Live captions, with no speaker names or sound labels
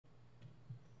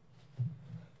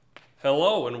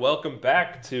Hello and welcome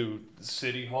back to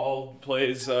City Hall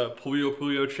Plays Puyo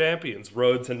Puyo Champions,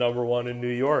 Road to #1 in New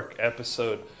York,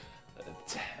 episode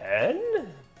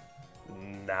 10?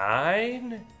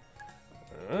 9?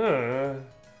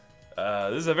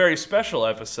 This is a very special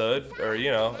episode, or,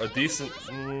 you know, a decent...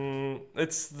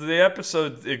 the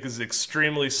episode is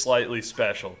extremely slightly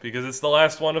special, because it's the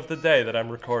last one of the day that I'm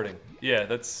recording. Yeah,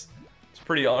 it's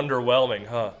pretty underwhelming,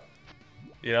 huh?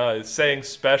 You know, it's saying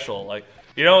special, like...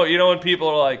 You know when people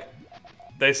are like,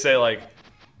 they say like,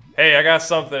 hey, I got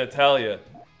something to tell you.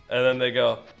 And then they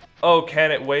go, oh,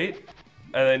 can it wait?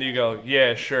 And then you go,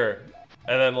 yeah, sure.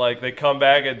 And then like, they come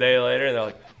back a day later and they're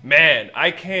like, man,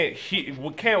 I can't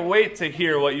wait to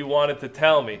hear what you wanted to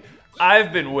tell me.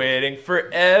 I've been waiting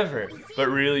forever. But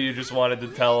really you just wanted to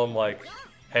tell them like,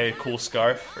 hey, cool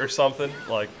scarf or something.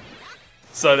 Like,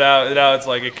 so now it's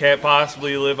like, it can't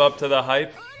possibly live up to the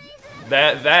hype.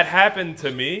 That happened to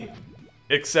me.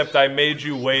 Except I made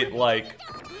you wait like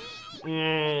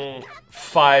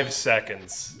 5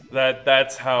 seconds.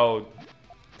 That's how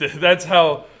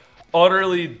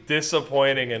utterly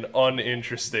disappointing and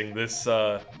uninteresting this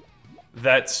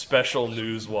that special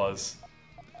news was.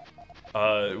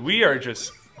 We are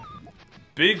just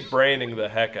big braining the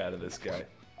heck out of this guy.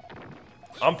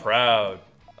 I'm proud.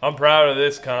 I'm proud of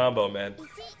this combo, man.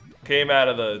 Came out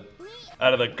of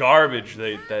the garbage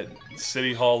that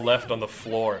City Hall left on the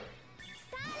floor.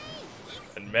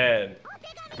 And man,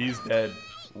 he's dead.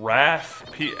 Wrath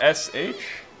PSH?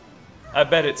 I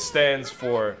bet it stands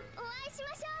for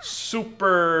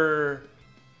Super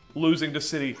Losing to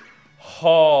City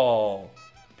Hall.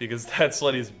 Because that's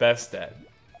what he's best at.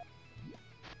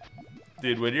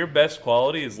 Dude, when your best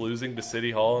quality is losing to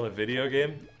City Hall in a video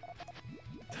game,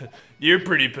 you're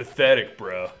pretty pathetic,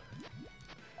 bro.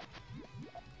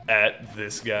 At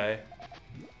this guy.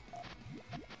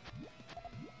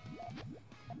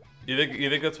 You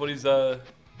think that's what he's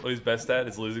best at,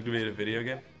 is losing to me in a video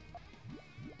game?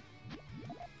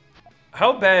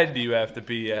 How bad do you have to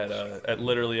be at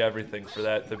literally everything for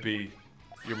that to be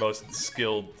your most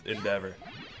skilled endeavor?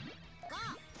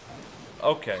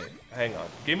 Okay, hang on.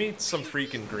 Give me some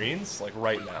freaking greens, like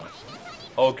right now.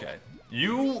 Okay.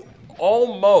 You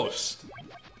almost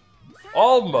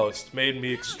made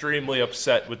me extremely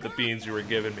upset with the beans you were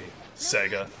giving me,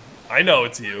 Sega. I know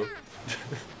it's you.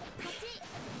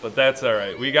 But that's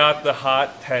alright. We got the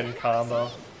hot 10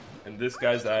 combo, and this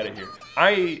guy's out of here.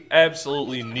 I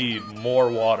absolutely need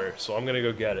more water, so I'm gonna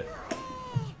go get it.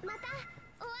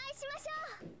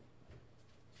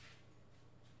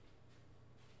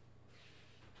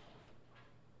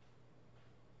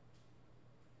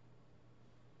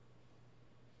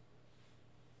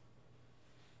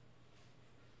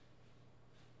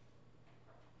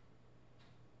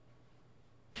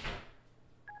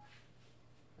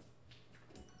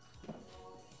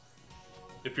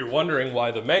 If you're wondering why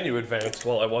the menu advanced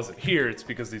while I wasn't here, it's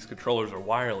because these controllers are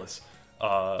wireless.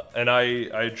 And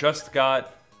I just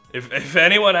got, if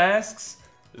anyone asks,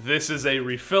 this is a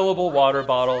refillable water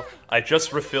bottle. I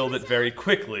just refilled it very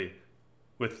quickly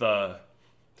with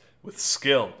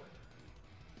skill.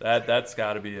 That's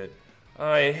gotta be it.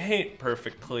 I hate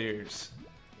perfect clears.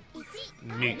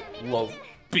 Meat loaf,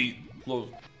 beet loaf,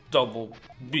 double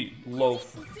beet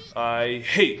loaf. I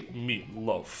hate meat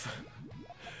loaf.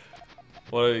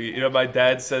 Well, you know, my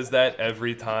dad says that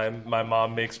every time my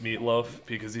mom makes meatloaf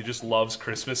because he just loves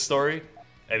Christmas Story,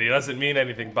 and he doesn't mean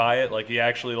anything by it. Like, he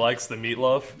actually likes the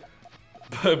meatloaf,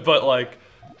 but like,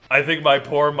 I think my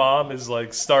poor mom is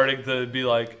like starting to be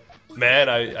like, man,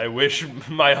 I wish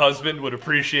my husband would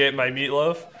appreciate my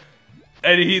meatloaf,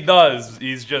 and he does.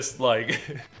 He's just like,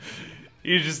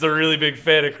 he's just a really big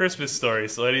fan of Christmas Story.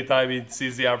 So anytime he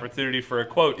sees the opportunity for a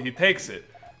quote, he takes it,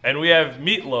 and we have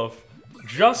meatloaf.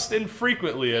 Just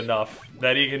infrequently enough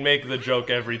that he can make the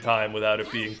joke every time without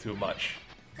it being too much.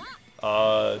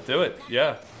 Do it.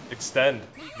 Yeah. Extend.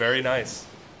 Very nice.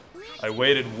 I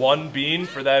waited 1 bean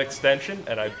for that extension,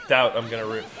 and I doubt I'm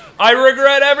gonna I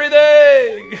regret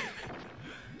everything!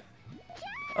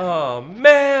 Oh,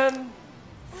 man!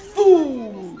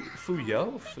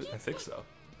 Fuyo? I think so.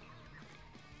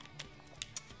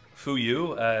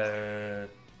 Fuyu?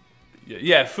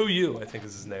 Yeah, Fuyu, I think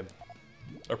is his name.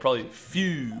 Or probably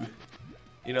Few.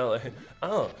 You know, like,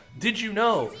 oh, did you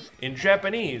know, in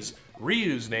Japanese,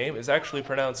 Ryu's name is actually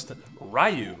pronounced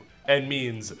Ryu and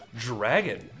means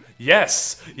dragon.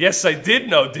 Yes, yes I did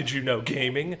know, did you know,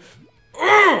 gaming?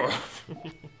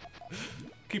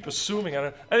 Keep assuming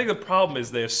I think the problem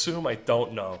is they assume I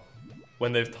don't know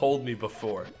when they've told me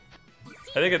before.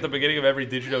 I think at the beginning of every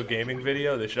Did You Know Gaming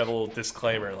video, they should have a little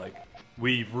disclaimer like,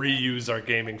 we reuse our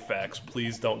gaming facts,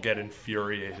 please don't get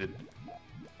infuriated.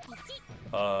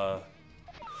 Can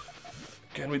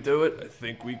we do it? I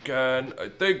think we can. I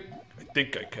think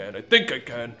I can. I think I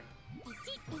can.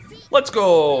 Let's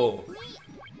go!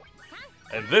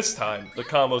 And this time, the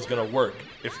combo's gonna work.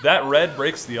 If that red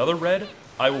breaks the other red,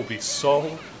 I will be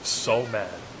so mad.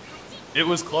 It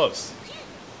was close.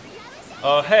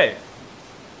 Hey.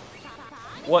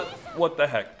 What the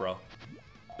heck, bro?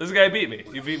 This guy beat me.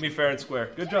 He beat me fair and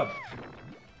square. Good job.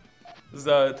 This,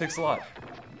 it takes a lot.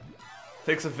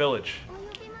 Takes a village.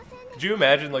 Could you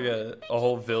imagine, like, a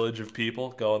whole village of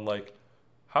people going like,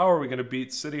 how are we gonna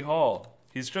beat City Hall?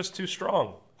 He's just too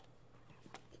strong.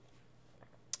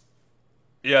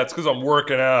 Yeah, it's because I'm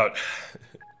working out.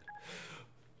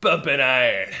 Bumping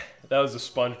iron. That was a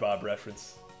SpongeBob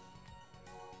reference.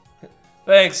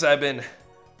 Thanks, I've been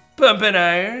pumping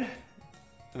iron.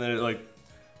 And then it, like,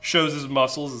 shows his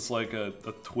muscles. It's like a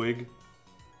twig.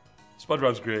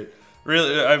 SpongeBob's great.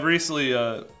 Really, I've recently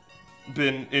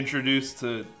been introduced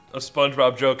to a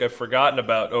SpongeBob joke I've forgotten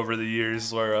about over the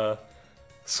years, where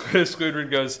Squidward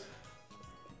goes,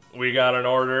 "We got an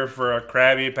order for a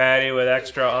Krabby Patty with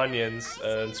extra onions,"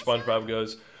 and SpongeBob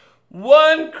goes,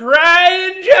 "One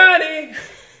crying Johnny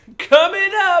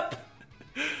coming up."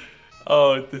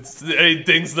 Oh, it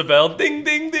dings the bell, ding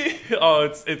ding ding.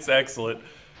 Oh, it's excellent.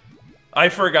 I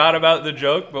forgot about the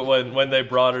joke, but when they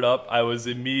brought it up, I was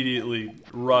immediately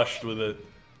rushed with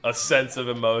a sense of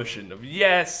emotion of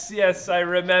yes, I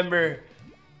remember.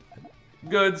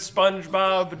 Good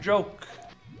SpongeBob joke.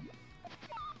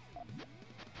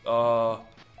 Oh,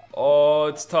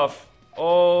 it's tough.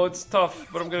 Oh, it's tough,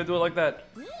 but I'm gonna do it like that.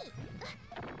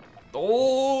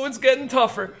 Oh, it's getting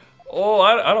tougher. Oh,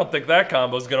 I don't think that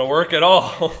combo's gonna work at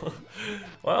all.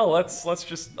 Well, let's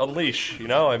just unleash, you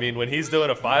know? I mean, when he's doing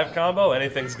a 5 combo,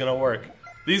 anything's gonna work.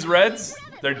 These reds,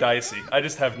 they're dicey. I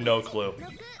just have no clue.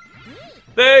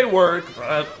 They work.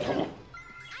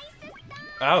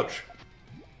 Ouch.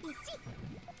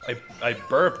 I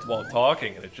burped while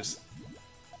talking, and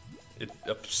it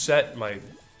upset my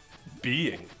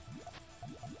being.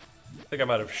 I think I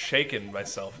might have shaken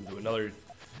myself into another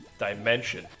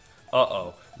dimension.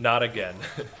 Uh-oh, not again.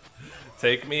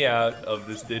 Take me out of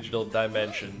this digital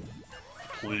dimension,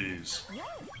 please.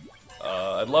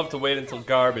 I'd love to wait until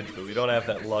garbage, but we don't have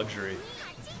that luxury.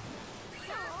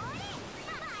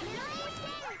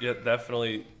 Yeah,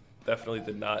 definitely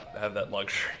did not have that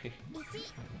luxury.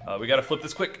 We gotta flip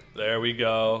this quick. There we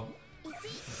go.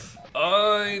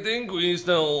 I think we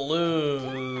still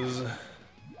lose.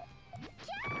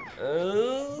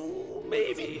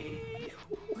 Maybe.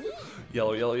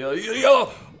 Yellow, yellow, yellow,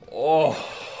 yellow! Oh.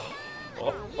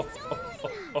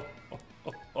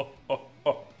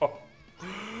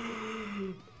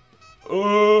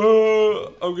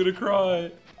 I'm gonna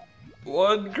cry.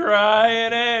 One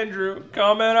crying Andrew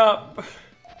coming up.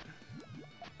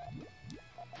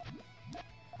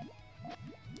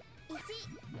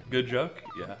 Good joke?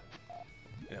 Yeah.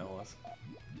 Yeah, it was.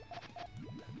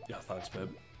 Yeah, thanks, babe.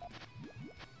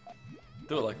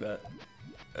 Do it like that.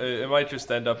 It might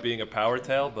just end up being a power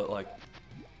tail, but like,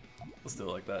 let's do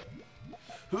it like that.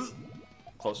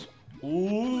 Close.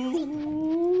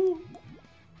 Ooh.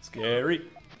 Scary.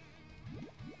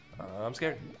 I'm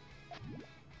scared.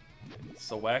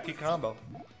 It's a wacky combo.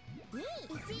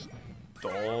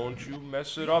 Don't you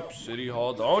mess it up, City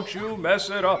Hall. Don't you mess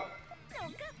it up.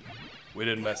 We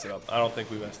didn't mess it up. I don't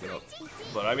think we messed it up.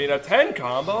 But I mean, a 10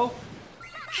 combo?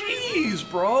 Jeez,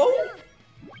 bro. You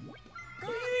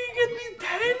get the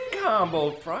 10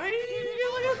 combo, right? You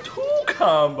get like a 2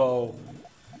 combo.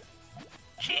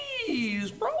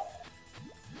 Jeez, bro.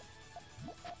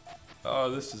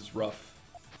 Oh, this is rough.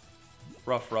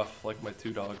 Rough, like my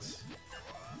 2 dogs.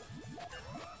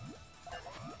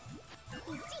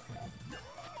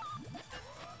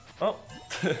 Oh,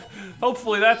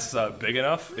 hopefully that's big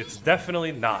enough. It's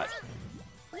definitely not.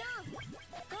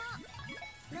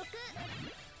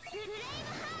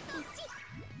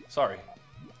 Sorry.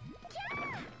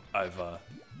 I've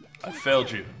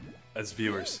failed you as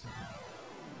viewers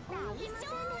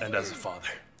and as a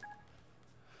father.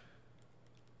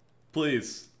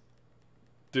 Please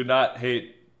do not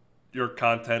hate your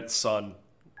content son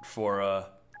for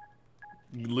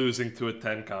losing to a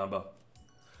 10 combo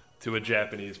to a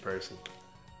Japanese person.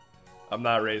 I'm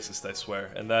not racist, I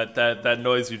swear. And that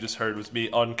noise you just heard was me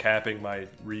uncapping my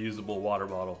reusable water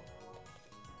bottle.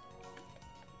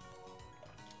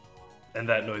 And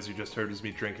that noise you just heard was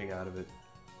me drinking out of it.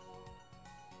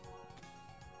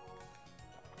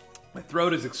 My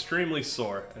throat is extremely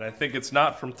sore, and I think it's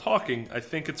not from talking, I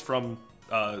think it's from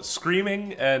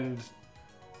screaming and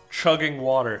chugging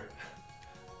water.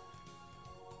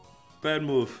 Bad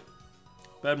move.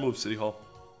 Bad move, City Hall.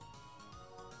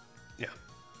 Yeah.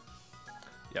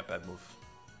 Yeah, bad move.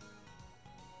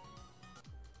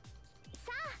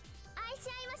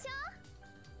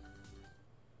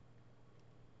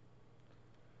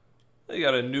 You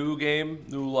got a new game,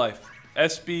 new life.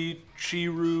 SB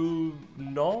Chiru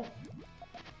no?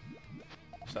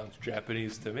 Sounds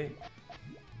Japanese to me.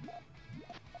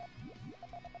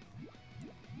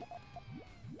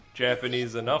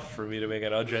 Japanese enough for me to make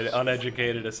an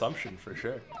uneducated assumption, for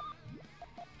sure.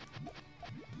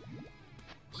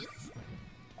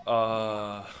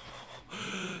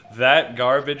 That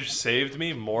garbage saved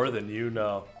me more than you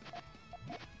know.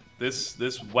 This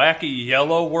wacky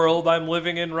yellow world I'm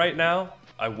living in right now,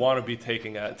 I want to be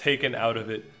taken out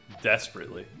of it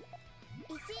desperately.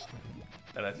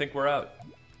 And I think we're out.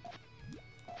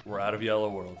 We're out of yellow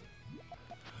world.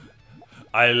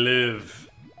 I live.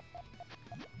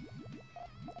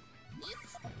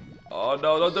 Oh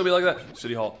no, don't do me like that.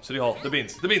 City Hall, the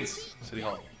beans, City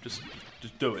Hall. Just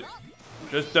do it.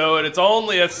 Just do it. It's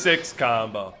only a 6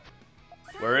 combo.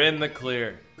 We're in the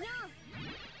clear.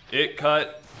 It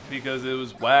cut because it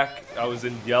was whack. I was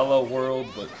in yellow world,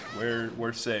 but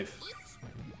we're safe.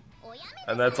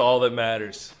 And that's all that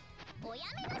matters.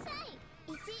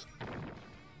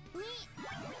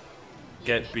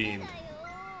 Get beamed.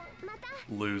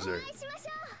 Loser.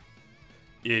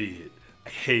 Idiot. I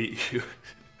hate you.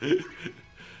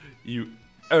 You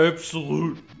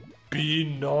absolute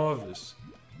bean novice.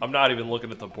 I'm not even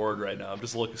looking at the board right now. I'm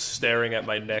just staring at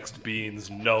my next beans,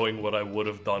 knowing what I would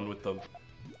have done with them.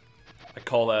 I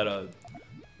call that a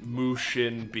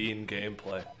Mushin bean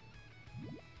gameplay.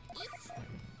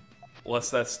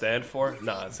 What's that stand for?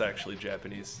 Nah, it's actually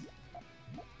Japanese.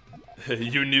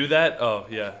 You knew that? Oh,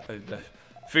 yeah. I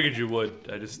figured you would.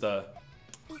 I just,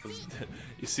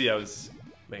 you see, I was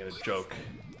making a joke.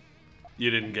 You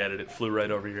didn't get it. It flew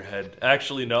right over your head.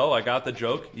 Actually, no, I got the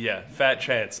joke. Yeah, fat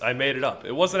chance. I made it up.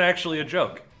 It wasn't actually a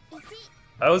joke.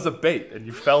 That was a bait, and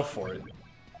you fell for it.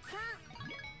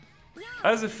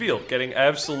 How does it feel, getting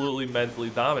absolutely mentally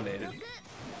dominated?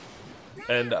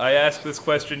 And I ask this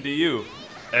question to you,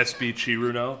 SB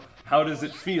Chiruno. How does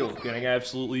it feel, getting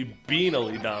absolutely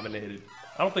beanily dominated?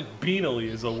 I don't think beanily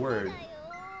is a word.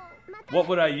 What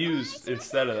would I use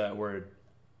instead of that word?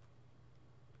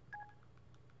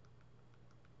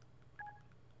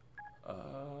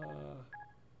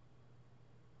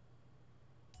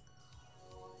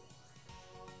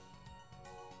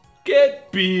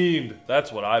 Get beamed!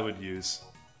 That's what I would use.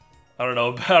 I don't know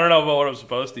about what I'm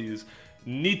supposed to use.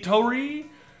 Nitori?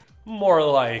 More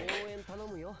like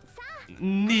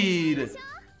need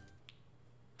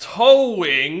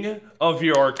towing of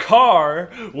your car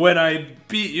when I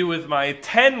beat you with my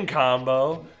 10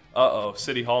 combo. Uh-oh,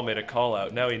 City Hall made a call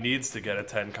out. Now he needs to get a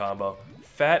 10 combo.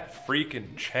 Fat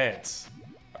freaking chance.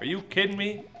 Are you kidding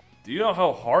me? Do you know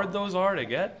how hard those are to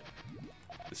get?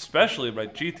 Especially if my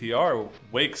GTR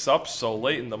wakes up so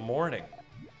late in the morning.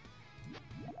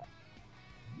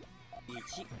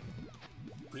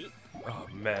 Oh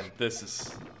man, this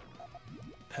is...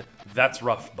 That's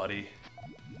rough, buddy.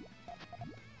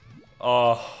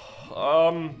 Well,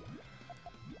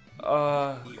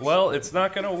 it's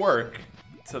not gonna work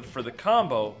for the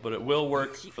combo, but it will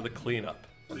work for the cleanup.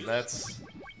 And that's...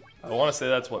 I want to say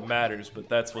that's what matters, but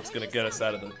that's what's gonna get us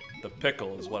out of the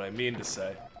pickle, is what I mean to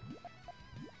say.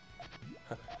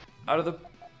 Out of the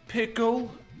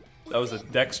pickle? That was a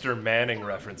Dexter Manning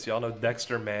reference. Y'all know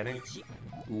Dexter Manning?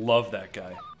 Love that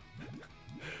guy.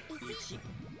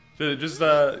 Just,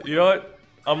 you know what?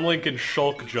 I'm linking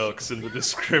Shulk Jokes in the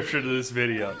description of this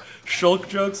video. Shulk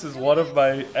Jokes is one of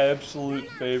my absolute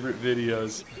favorite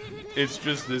videos. It's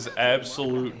just this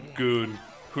absolute goon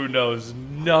who knows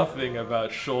nothing about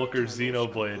Shulk or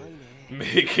Xenoblade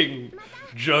making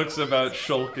jokes about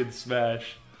Shulk and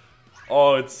Smash.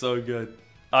 Oh, it's so good.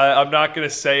 I'm not gonna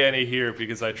say any here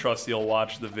because I trust you'll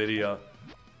watch the video.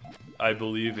 I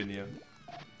believe in you.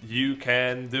 You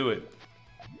can do it.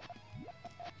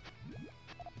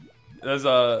 There's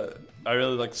I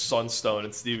really like Sunstone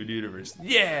and Steven Universe.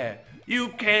 Yeah, you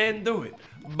can do it.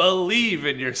 Believe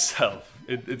in yourself.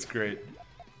 It's great.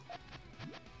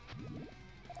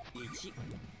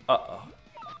 Uh-oh.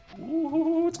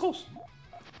 Ooh, it's close.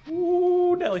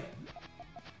 Ooh, Nelly.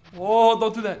 Oh,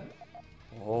 don't do that.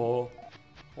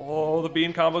 Oh, the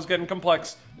bean combo's getting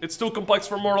complex. It's too complex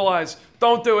for Mortal Eyes.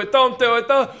 Don't do it, don't do it,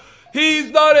 He's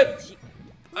done it!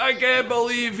 I can't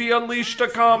believe he unleashed a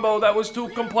combo that was too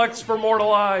complex for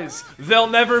Mortal Eyes. They'll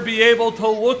never be able to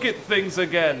look at things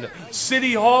again.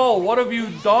 City Hall, what have you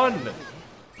done?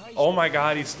 Oh my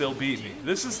god, he still beat me.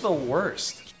 This is the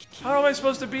worst. How am I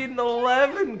supposed to beat an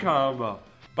 11 combo?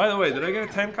 By the way, did I get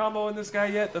a 10 combo in this guy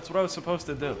yet? That's what I was supposed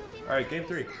to do. Alright, game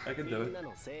 3. I can do it.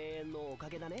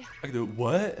 I can do it.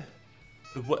 What?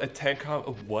 What? A 10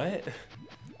 combo? What?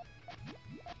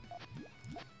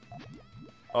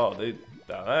 Oh, they...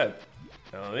 Now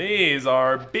these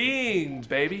are beans,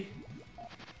 baby.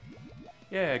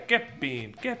 Yeah, get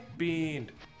beaned. Get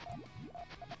beaned.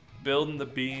 Building the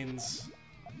beans.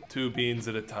 2 beans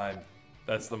at a time.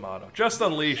 That's the motto. Just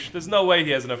unleash. There's no way he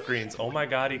has enough greens. Oh my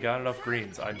god, he got enough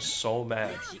greens. I'm so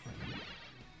mad.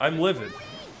 I'm livid.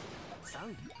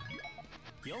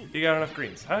 He got enough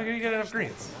greens. How did he get enough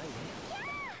greens?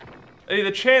 Hey,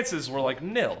 the chances were like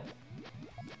nil.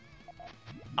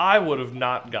 I would have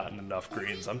not gotten enough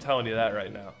greens. I'm telling you that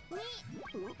right now.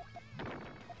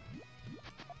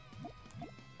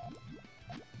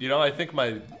 You know, I think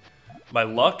my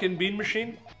luck in Bean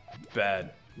Machine,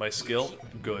 bad. My skill,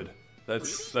 good.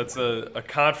 That's a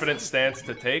confident stance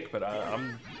to take, but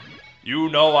I'm you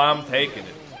know I'm taking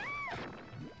it.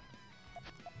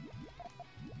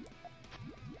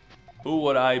 Who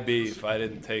would I be if I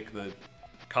didn't take the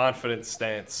confident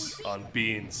stance on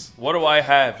beans? What do I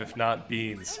have if not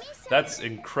beans? That's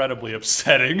incredibly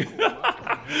upsetting.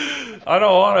 I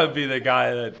don't want to be the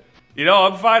guy that... You know,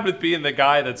 I'm fine with being the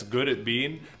guy that's good at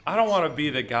bean. I don't want to be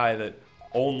the guy that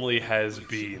only has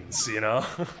beans, you know?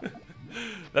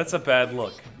 That's a bad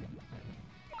look.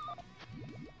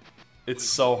 It's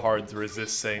so hard to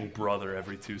resist saying brother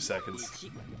every 2 seconds.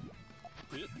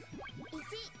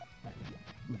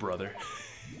 Brother.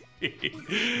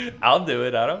 I'll do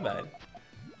it, I don't mind.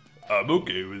 I'm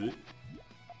okay with it.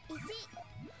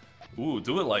 Ooh,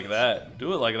 do it like that.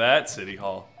 Do it like that, City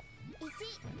Hall.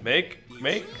 Make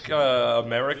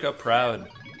America proud.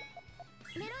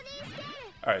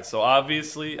 Alright, so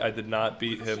obviously I did not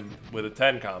beat him with a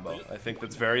 10 combo. I think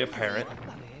that's very apparent.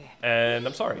 And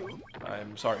I'm sorry.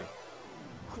 I'm sorry.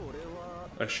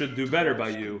 I should do better by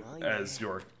you as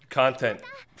your content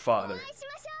father.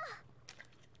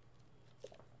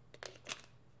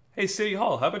 Hey City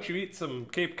Hall, how about you eat some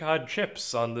Cape Cod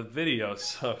chips on the video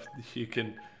so you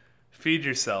can feed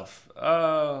yourself?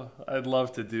 Oh, I'd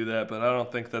love to do that, but I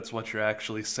don't think that's what you're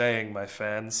actually saying, my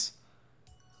fans.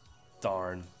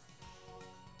 Darn.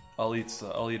 I'll eat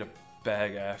a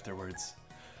bag afterwards.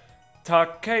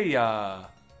 Takeya.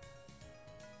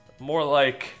 More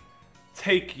like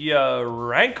take ya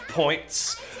rank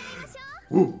points.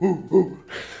 Ooh, ooh, ooh.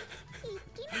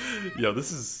 Yo,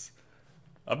 this is...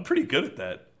 I'm pretty good at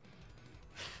that.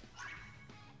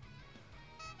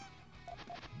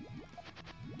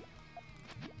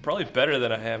 Probably better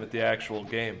than I am at the actual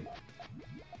game.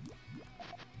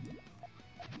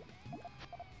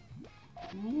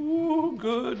 Ooh,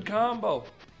 good combo.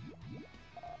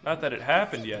 Not that it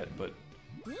happened yet, but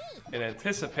in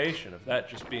anticipation of that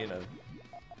just being a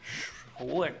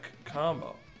slick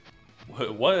combo.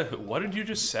 What did you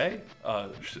just say?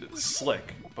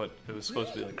 Slick, but it was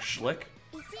supposed to be like schlick?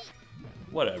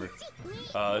 Whatever.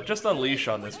 Just unleash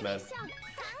on this man.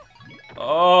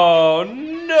 Oh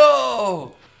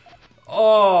no!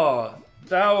 Oh,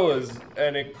 that was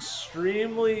an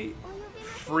extremely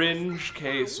fringe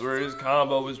case where his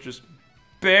combo was just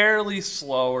barely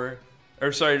slower,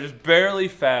 or sorry, just barely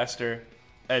faster,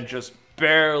 and just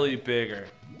barely bigger.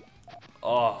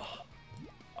 Oh,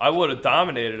 I would have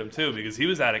dominated him too because he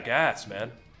was out of gas,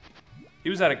 man. He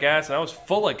was out of gas and I was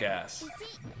full of gas.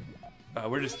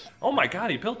 We're just, oh my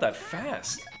god, he built that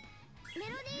fast.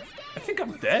 I think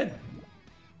I'm dead.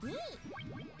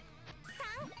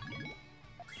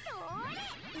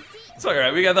 It's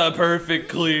alright, we got the perfect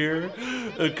clear.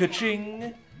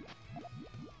 Ka-ching.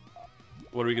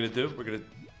 What are we gonna do? We're gonna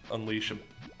unleash him.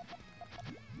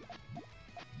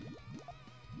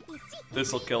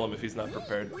 This'll kill him if he's not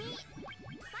prepared.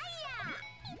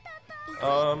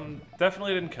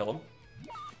 Definitely didn't kill him.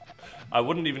 I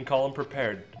wouldn't even call him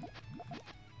prepared.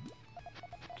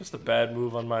 Just a bad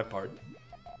move on my part.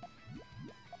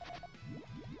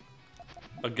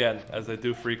 Again, as I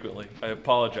do frequently, I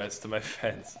apologize to my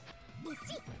fans.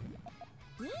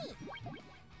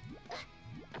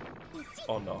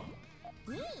 Oh no.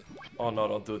 Oh no,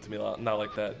 don't do it to me, not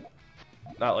like that.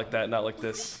 Not like that, not like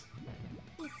this.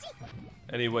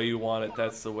 Any way you want it,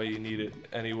 that's the way you need it.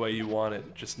 Any way you want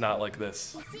it, just not like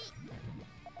this.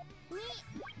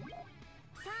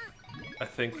 I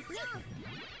think,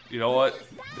 you know what?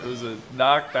 It was a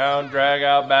knockdown, drag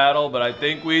out battle, but I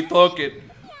think we took it.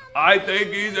 I think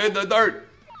he's in the dirt.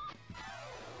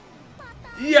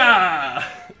 Yeah!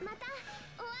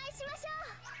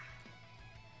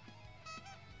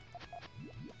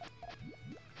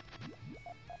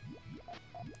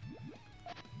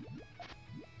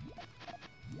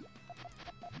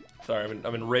 Sorry,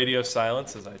 I'm in radio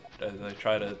silence as I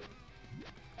try to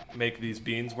make these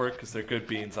beans work, because they're good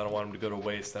beans. I don't want them to go to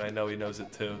waste, and I know he knows it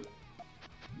too.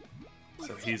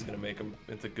 So he's gonna make them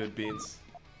into good beans.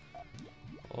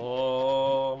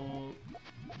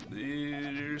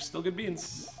 They're still good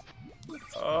beans.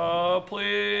 Oh,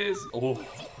 please. Oh,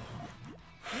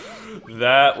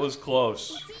 that was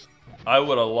close. I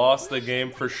would have lost the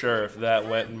game for sure if that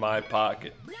went in my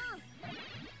pocket.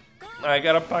 I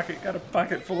got a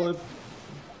pocket full of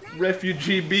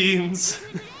refugee beans.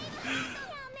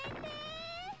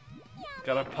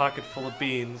 Got a pocket full of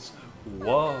beans.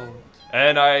 Whoa.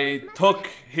 And I took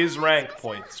his rank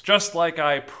points, just like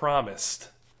I promised.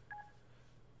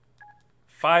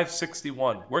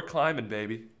 561. We're climbing,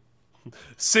 baby.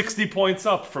 60 points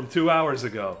up from 2 hours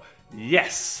ago.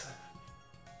 Yes!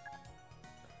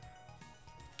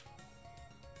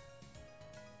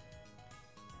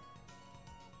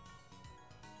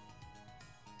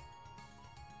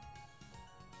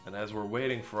 And as we're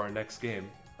waiting for our next game,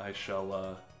 I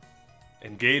shall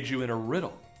engage you in a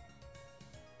riddle.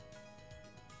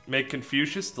 Make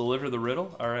Confucius deliver the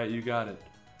riddle? Alright, you got it.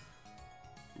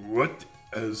 What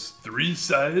has 3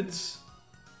 sides,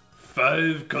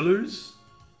 5 colors,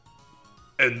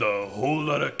 and a whole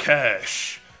lot of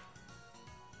cash?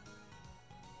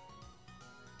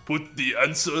 Put the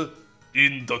answer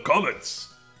in the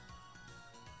comments.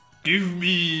 Give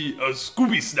me a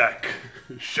Scooby snack,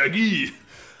 Shaggy.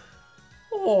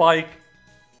 Like,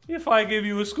 if I give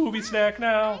you a Scooby snack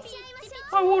now,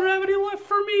 I won't have any left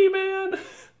for me, man.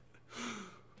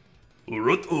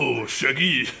 Roto,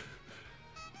 Shaggy.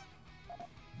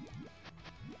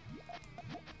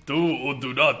 Do or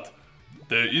do not.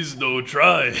 There is no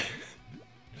try.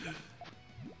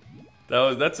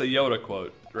 That's a Yoda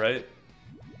quote, right?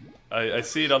 I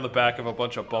see it on the back of a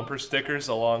bunch of bumper stickers,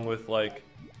 along with like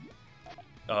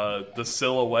the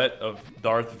silhouette of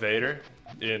Darth Vader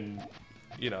in,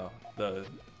 you know,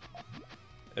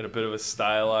 in a bit of a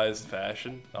stylized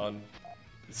fashion on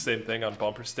the same thing on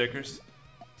bumper stickers.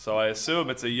 So I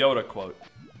assume it's a Yoda quote.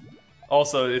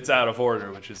 Also, it's out of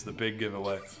order, which is the big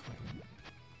giveaway.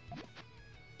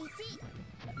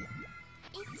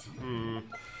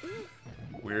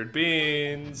 Weird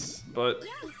beans, but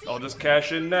I'll just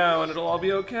cash in now and it'll all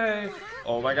be okay.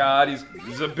 Oh my god,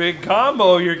 he's a big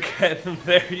combo you're getting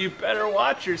there. You better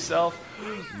watch yourself.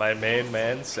 My main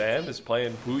man Sam is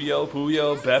playing Puyo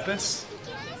Puyo Beppis.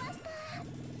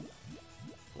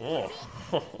 Oh.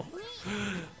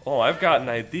 Oh, I've got an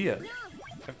idea.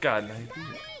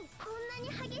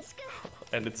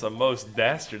 And it's a most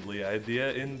dastardly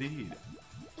idea indeed.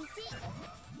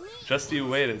 Just you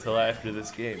wait until after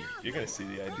this game. You're gonna see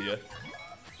the idea.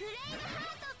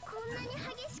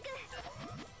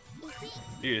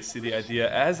 You're gonna see the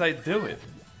idea as I do it.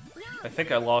 I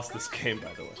think I lost this game,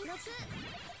 by the way.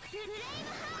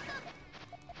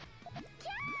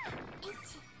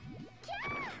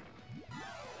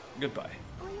 Goodbye.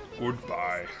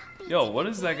 Goodbye. Yo, what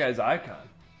is that guy's icon?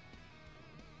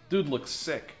 Dude looks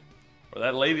sick. Or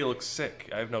that lady looks sick.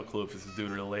 I have no clue if it's a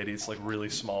dude or a lady. It's like really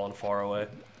small and far away.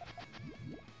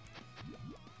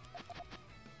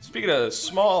 Speaking of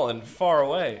small and far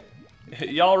away,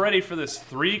 y'all ready for this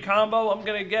 3 combo I'm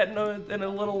gonna get in a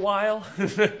little while?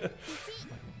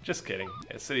 Just kidding.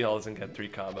 Yeah, City Hall doesn't get 3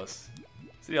 combos.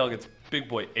 City Hall gets big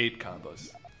boy 8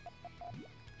 combos.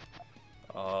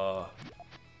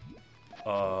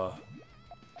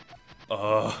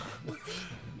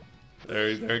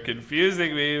 They're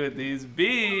confusing me with these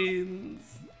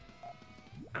beans.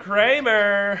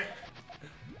 Kramer,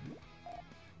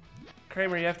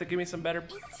 you have to give me some better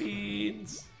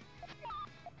beans.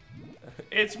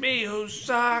 It's me who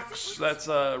sucks. That's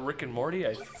Rick and Morty,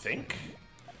 I think.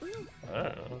 I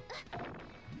don't know.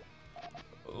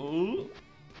 Ooh.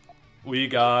 We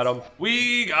got him.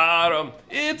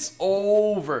 It's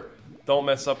over. Don't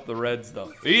mess up the reds,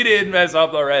 though. He didn't mess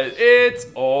up the reds. It's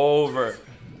over.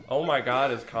 Oh my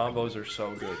god, his combos are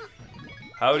so good.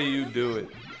 How do you do it?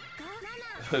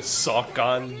 Suck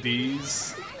on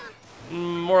these?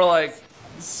 More like,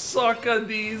 suck on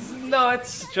these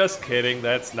nuts. Just kidding,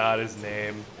 that's not his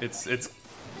name. It's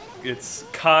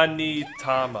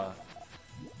Kanitama.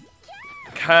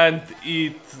 Can't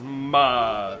eat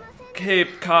my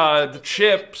Cape Cod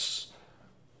chips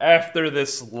after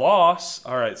this loss.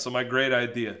 Alright, so my great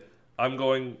idea. I'm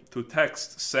going to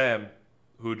text Sam,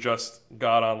 who just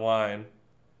got online,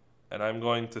 and I'm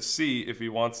going to see if he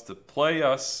wants to play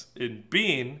us in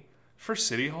Bean for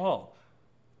City Hall.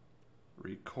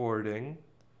 Recording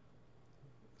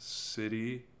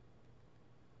City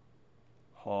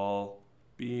Hall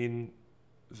Bean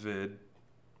vid.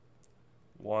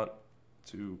 Want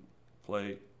to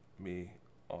play me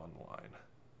online.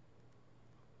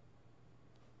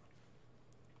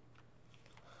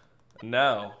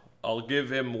 Now, I'll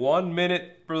give him 1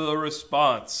 minute for the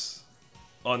response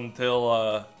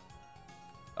until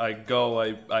I go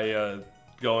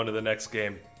into the next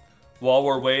game. While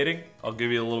we're waiting, I'll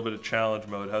give you a little bit of challenge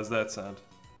mode. How's that sound?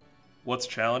 What's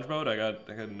challenge mode? I got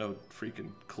no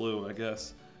freaking clue, I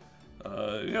guess.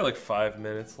 You got like 5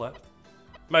 minutes left.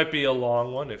 Might be a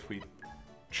long one if we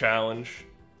challenge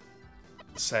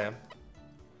Sam.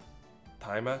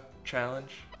 Timer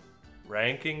challenge.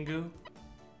 Ranking goo.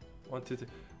 1, 2, 3.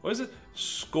 What is it?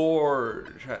 Score.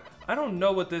 I don't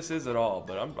know what this is at all,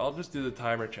 but I'll just do the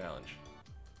timer challenge.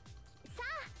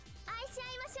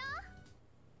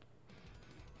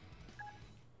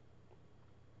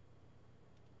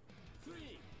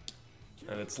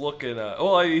 And it's looking,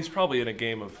 well, he's probably in a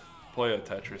game of Puyo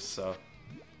Tetris, so.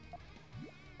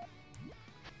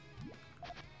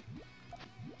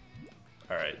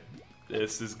 Alright,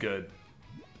 this is good.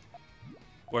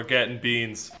 We're getting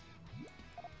beans.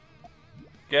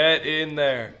 Get in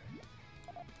there.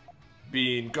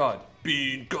 Bean God,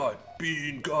 Bean God,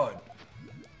 Bean God.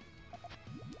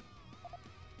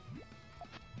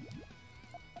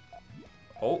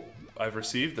 Oh, I've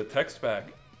received the text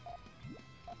back.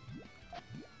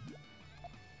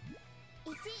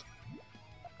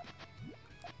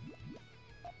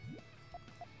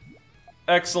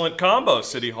 Excellent combo,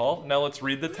 City Hall. Now let's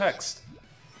read the text.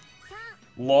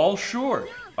 Lol, sure.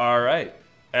 Alright.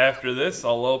 After this,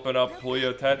 I'll open up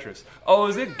Puyo Tetris. Oh,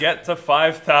 is it get to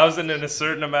 5,000 in a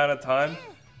certain amount of time?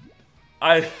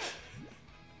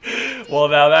 Well,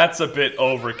 now that's a bit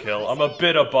overkill. I'm a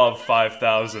bit above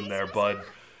 5,000 there, bud.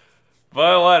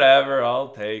 But whatever, I'll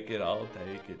take it, I'll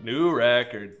take it. New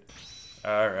record.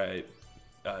 Alright.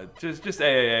 Just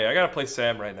AAA. I gotta play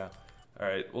Sam right now.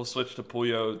 Alright, we'll switch to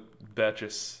Puyo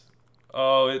Betches.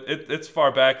 Oh, it's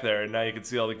far back there, and now you can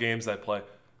see all the games I play.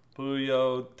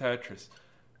 Puyo Tetris.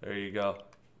 There you go.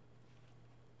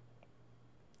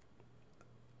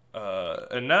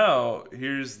 And now,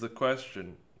 here's the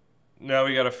question. Now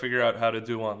we gotta figure out how to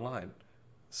do online.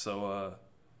 So,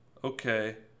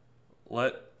 okay.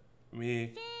 Let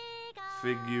me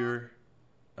figure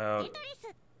out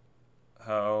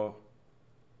how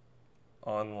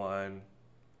online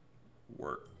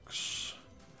works.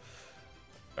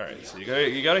 Alright, so you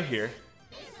go to here.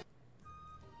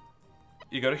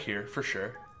 You go to here for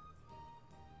sure.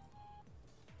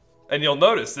 And you'll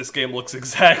notice this game looks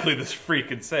exactly this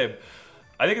freaking same.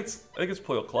 I think it's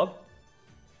Puyo Club.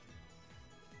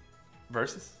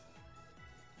 Versus.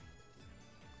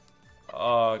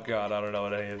 Oh god, I don't know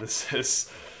what any of this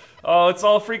is. Oh, it's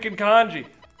all freaking kanji.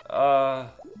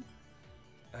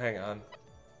 Hang on.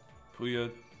 Puyo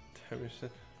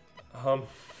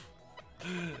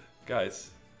guys.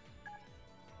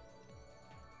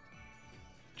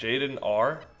 Jaden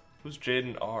R? Who's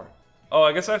Jaden R? Oh,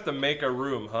 I guess I have to make a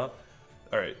room, huh?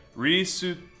 Alright.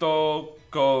 Risuto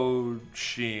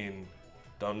Koshin.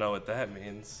 Don't know what that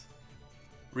means.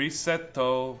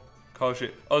 Reseto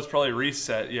Koshin. Oh, it's probably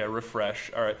reset. Yeah,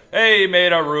 refresh. Alright. Hey,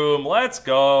 made a room. Let's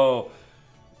go.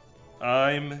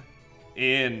 I'm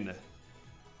in.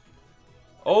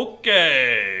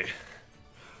 Okay.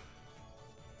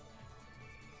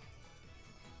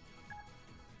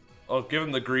 Oh, give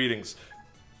him the greetings.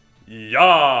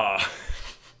 Yeah.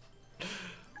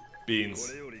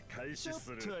 Beans.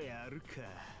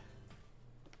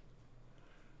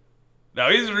 Now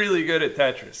he's really good at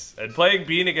Tetris, and playing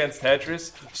Bean against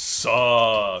Tetris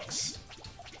sucks.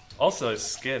 Also his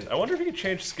skin. I wonder if you can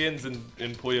change skins in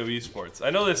Puyo Esports. I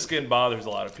know this skin bothers a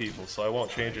lot of people, so I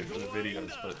won't change it for the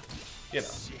videos, but you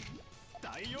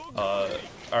know.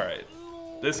 Alright.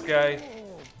 This guy,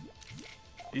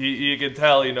 you can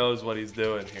tell he knows what he's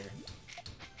doing here.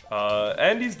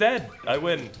 And he's dead. I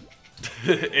win.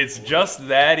 It's just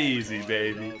that easy,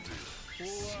 baby.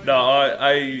 No,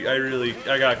 I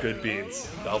got good beans.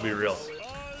 I'll be real.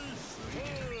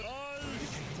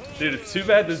 Dude, it's too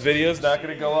bad this video's not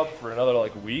gonna go up for another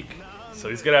like week, so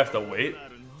he's gonna have to wait.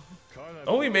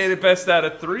 Oh, we made it best out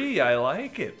of 3. I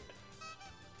like it.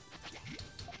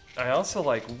 I also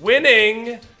like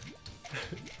winning.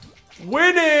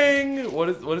 Winning. What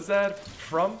is that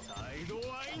from?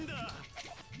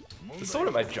 Someone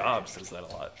at my job says that a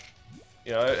lot.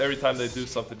 You know, every time they do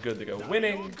something good, they go,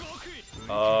 winning.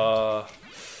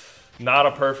 Not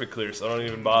a perfect clear, so don't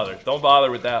even bother. Don't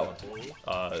bother with that one.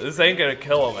 This ain't gonna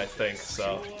kill him, I think,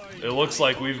 so. It looks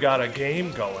like we've got a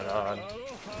game going on.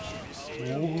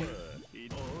 Ooh.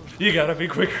 You gotta be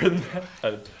quicker than that.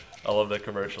 I love that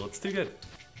commercial, it's too good.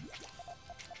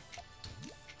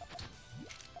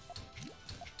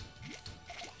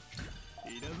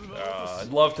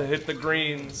 I'd love to hit the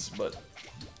greens, but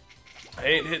I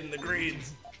ain't hitting the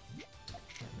greens.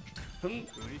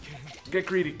 Get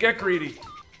greedy, get greedy.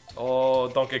 Oh,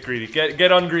 don't get greedy. Get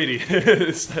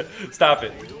ungreedy. Stop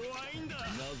it.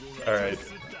 Alright.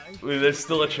 There's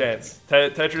still a chance.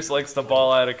 Tetris likes to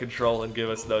ball out of control and give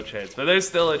us no chance, but there's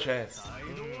still a chance.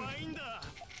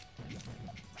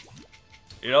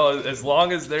 You know, as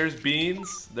long as there's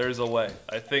beans, there's a way.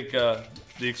 I think the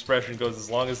expression goes, as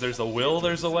long as there's a will,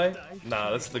 there's a way.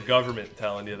 Nah, that's the government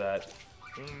telling you that.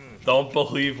 Don't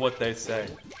believe what they say.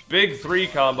 Big 3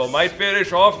 combo might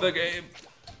finish off the game.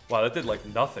 Wow, that did like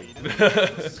nothing.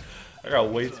 I got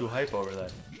way too hype over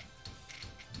that.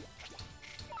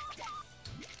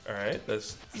 Alright,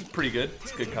 this is pretty good.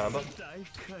 It's a good combo.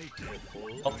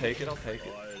 I'll take it, I'll take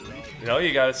it. You know,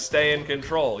 you gotta stay in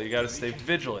control. You gotta stay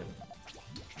vigilant.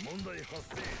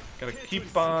 Gotta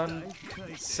keep on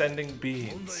sending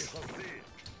beans.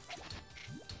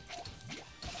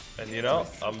 And you know,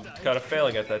 I'm kind of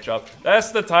failing at that job.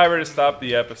 That's the timer to stop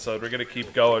the episode. We're gonna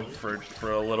keep going for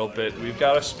a little bit. We've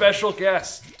got a special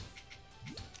guest.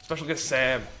 Special guest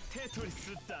Sam.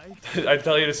 I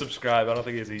tell you to subscribe. I don't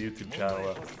think he has a YouTube channel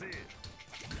though.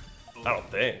 I don't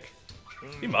think.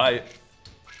 He might.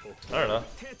 I don't know.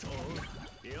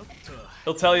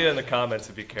 He'll tell you in the comments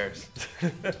if he cares.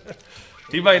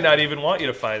 He might not even want you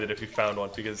to find it if he found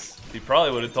one, because he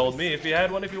probably would have told me if he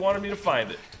had one if he wanted me to find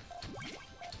it.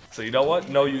 So you know what?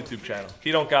 No YouTube channel.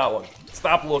 He don't got one.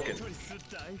 Stop looking.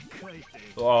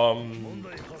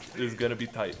 This is gonna be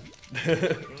tight.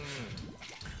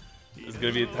 It's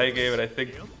gonna be a tight game, and I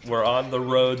think we're on the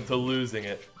road to losing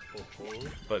it.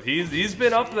 But he's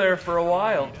been up there for a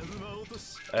while.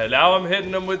 And now I'm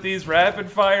hitting him with these rapid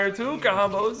fire 2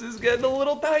 combos. It's getting a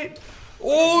little tight.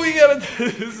 Oh, we gotta.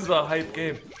 This is a hype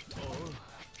game.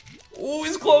 Oh,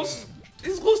 he's close.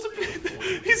 He's close to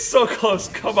beat. He's so close.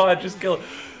 Come on, just kill him.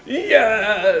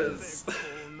 Yes.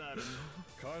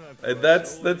 And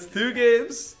that's 2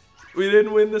 games. We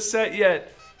didn't win the set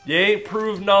yet. You ain't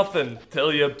proved nothing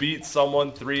till you beat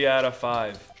someone 3 out of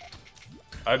 5.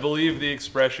 I believe the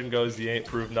expression goes, you ain't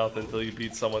proved nothing till you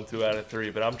beat someone 2 out of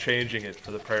 3, but I'm changing it for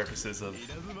the purposes of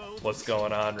what's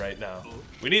going on right now.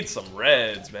 We need some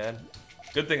reds, man.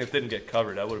 Good thing it didn't get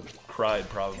covered. I would have cried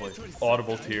probably.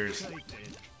 Audible tears.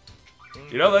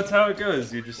 You know, that's how it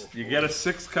goes. You get a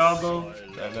 6 combo,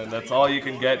 and then that's all you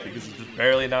can get because there's just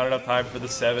barely not enough time for the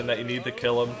 7 that you need to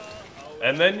kill him.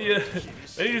 And then you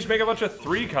just make a bunch of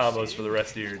 3 combos for the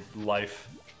rest of your life.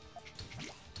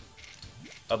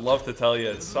 I'd love to tell you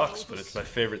it sucks, but it's my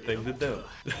favorite thing to do.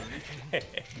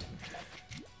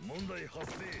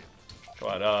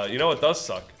 Come on, you know what does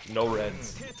suck? No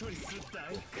reds.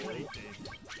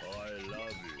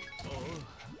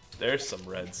 There's some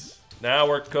reds. Now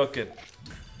we're cooking.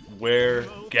 We're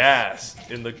gassed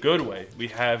in the good way. We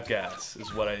have gas,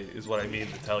 is what I mean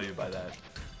to tell you by that.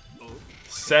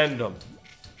 Send them.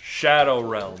 Shadow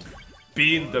Realm.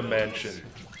 Bean Dimension.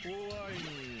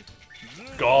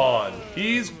 Gone.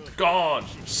 He's gone.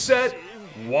 Set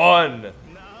 1.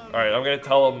 Alright, I'm gonna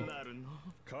tell him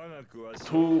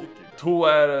 2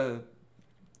 out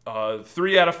of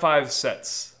 3 out of 5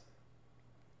 sets.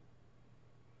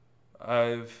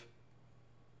 I've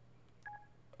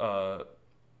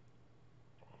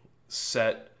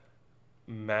set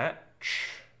match.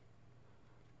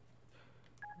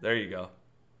 There you go.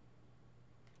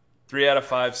 3 out of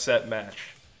 5 set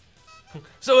match.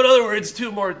 So in other words,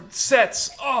 2 more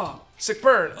sets. Oh, sick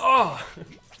burn. Oh,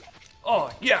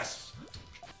 oh, yes,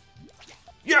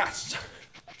 yes.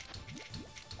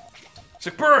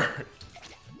 Sick burn.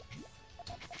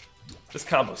 This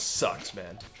combo sucks,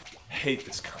 man. Hate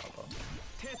this combo.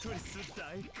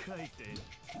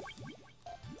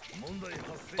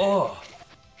 Oh.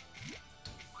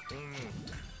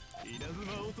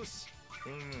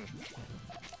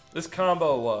 This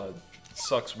combo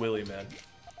sucks willy, man.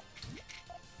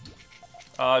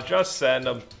 Just send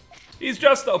him. He's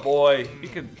just a boy. You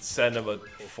could send him a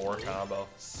 4 combo.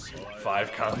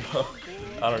 5 combo.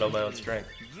 I don't know my own strength.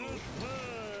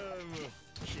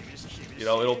 You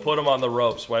know, it'll put him on the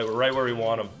ropes, right where we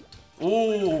want him.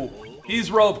 Ooh, he's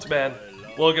roped, man.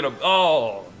 Look at him.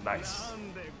 Oh, nice.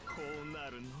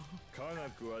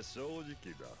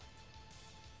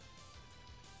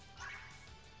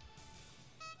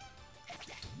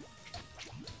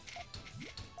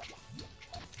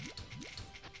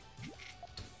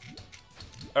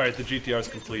 Alright, the GTR is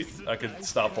complete. I could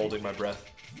stop holding my breath.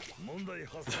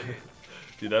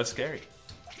 Dude, that was scary.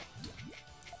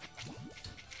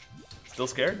 Still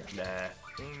scared? Nah.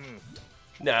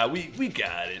 Nah, we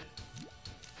got it.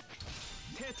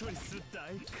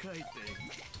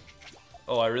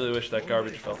 Oh, I really wish that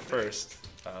garbage fell first.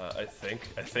 I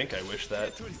think I wish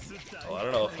that. Oh, I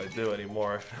don't know if I do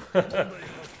anymore.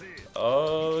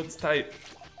 Oh, it's tight.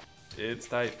 It's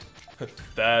tight.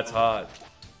 That's hot.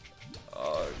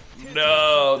 Oh,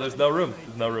 no, there's no room.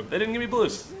 There's no room. They didn't give me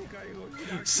blues.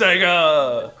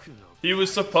 Sega! He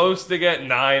was supposed to get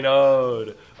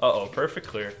 9-0'd. Uh-oh, perfect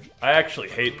clear. I actually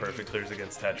hate perfect clears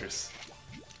against Tetris.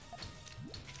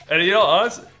 And you know,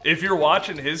 honestly, if you're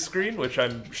watching his screen, which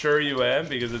I'm sure you am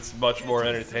because it's much more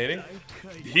entertaining,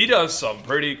 he does some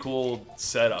pretty cool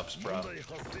setups, bro.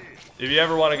 If you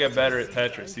ever want to get better at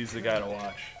Tetris, he's the guy to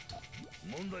watch.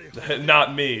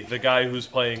 Not me, the guy who's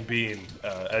playing Bean,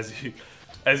 as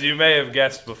you may have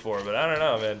guessed before, but I don't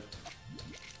know, man.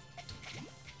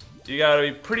 You gotta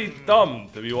be pretty dumb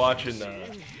to be watching a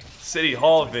City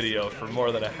Hall video for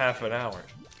more than a half an hour.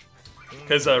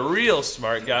 Because a real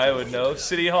smart guy would know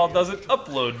City Hall doesn't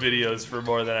upload videos for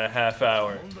more than a half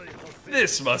hour.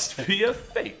 This must be a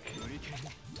fake.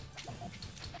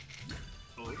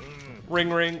 Ring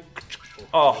ring.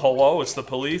 Oh, hello, it's the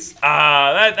police.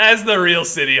 Ah, that's the real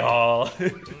City Hall.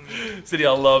 City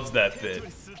Hall loves that bit.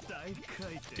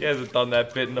 He hasn't done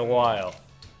that bit in a while.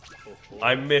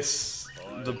 I miss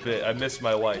the bit. I miss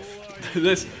my wife.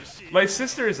 My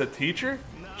sister is a teacher.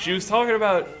 She was talking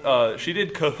about, she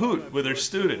did Kahoot with her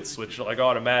students, which like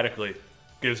automatically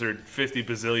gives her 50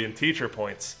 bazillion teacher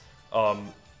points.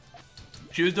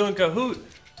 She was doing Kahoot.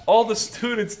 All the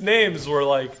students' names were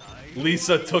like,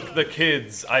 Lisa took the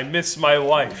kids, I miss my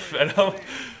wife. And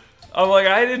I'm like,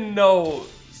 I didn't know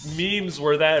memes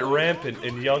were that rampant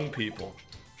in young people.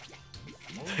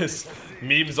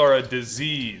 Memes are a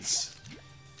disease.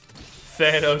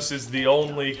 Thanos is the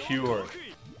only cure.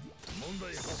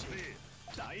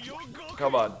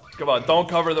 Come on, come on, don't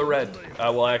cover the red.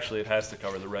 Well, actually, it has to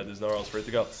cover the red. There's nowhere else for it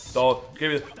to go. Don't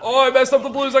give me. Oh, I messed up the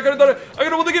blues. I could have done it. I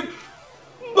could have won the game.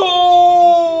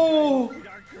 No!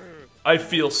 I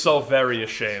feel so very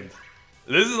ashamed.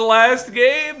 This is the last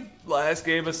game. Last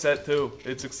game of set 2.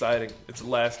 It's exciting. It's a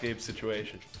last game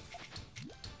situation.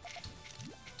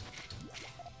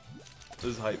 This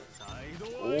is hype.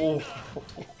 Oh,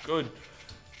 good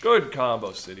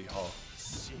combo, City Hall.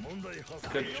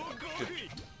 Good.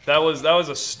 That was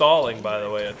a stalling, by the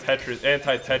way, a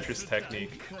anti-Tetris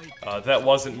technique. That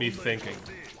wasn't me thinking.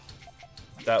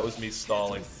 That was me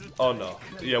stalling. Oh no.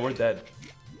 Yeah, we're dead.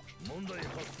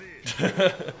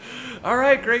 All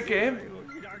right, great game.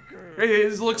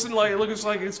 It looks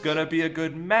like it's gonna be a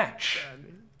good match.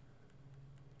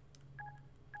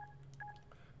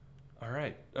 All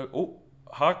right. Oh,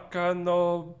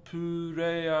 Hakano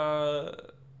Pureya.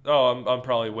 Oh, I'm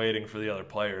probably waiting for the other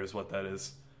player. Is what that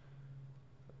is.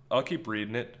 I'll keep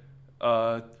reading it.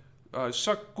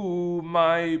 Saku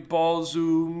Mai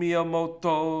Balzu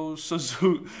Miyamoto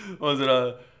Suzu. Was it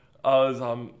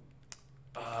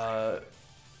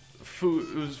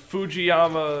it was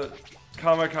Fujiyama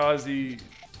Kamikaze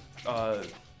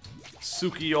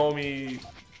Tsukiyomi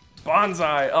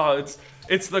Banzai. Oh,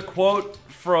 it's the quote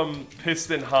from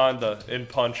Piston Honda in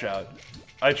Punch-Out.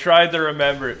 I tried to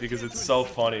remember it because it's so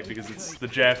funny, because it's the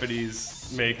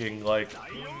Japanese making like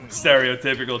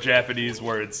stereotypical Japanese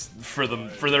words for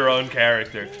their own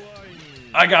character.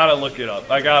 I gotta look it up.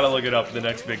 I gotta look it up for the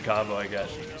next big combo I get.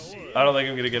 I don't think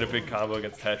I'm gonna get a big combo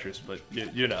against Tetris, but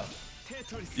you know.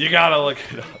 You gotta look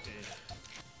it up.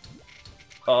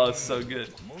 Oh, it's so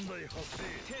good.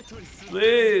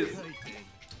 Please!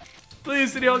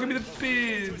 Please, City Hall, give me the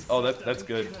beans! Oh, that's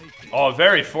good. Oh,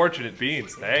 very fortunate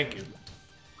beans, thank you.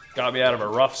 Got me out of a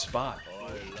rough spot.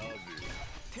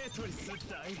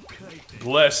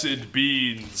 Blessed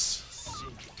beans.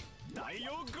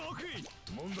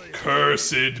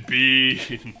 Cursed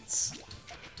beans.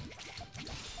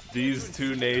 These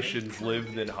two nations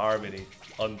lived in harmony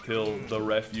until the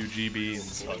refugee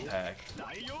beans attacked.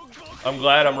 I'm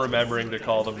glad I'm remembering to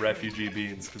call them refugee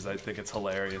beans because I think it's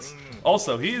hilarious.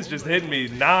 Also, he is just hitting me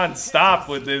non-stop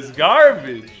with this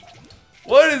garbage.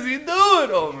 What is he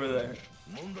doing over there?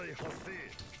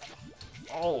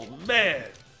 Oh man!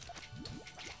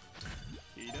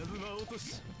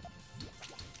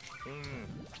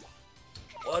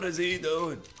 What is he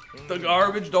doing? The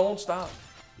garbage don't stop.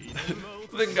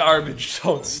 The garbage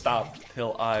don't stop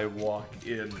till I walk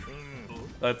in.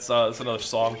 That's another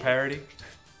song parody.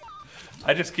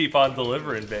 I just keep on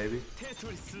delivering, baby.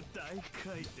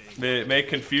 May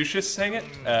Confucius sing it?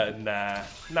 Nah,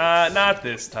 not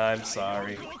this time.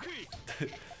 Sorry.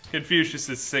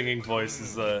 Confucius's singing voice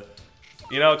is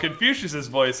you know, Confucius's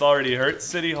voice already hurts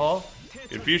City Hall.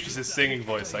 Confucius's singing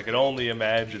voice, I can only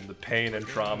imagine the pain and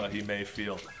trauma he may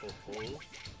feel.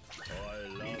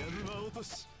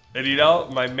 And you know,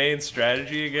 my main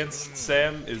strategy against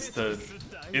Sam is to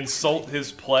insult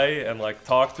his play and like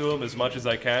talk to him as much as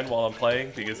I can while I'm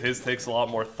playing, because his takes a lot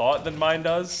more thought than mine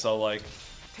does. So like,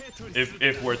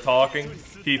 if we're talking,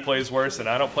 he plays worse and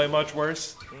I don't play much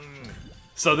worse.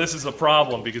 So this is a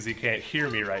problem because he can't hear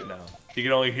me right now. He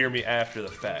can only hear me after the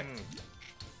fact.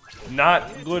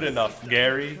 Not good enough,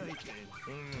 Gary.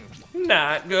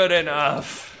 Not good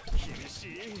enough.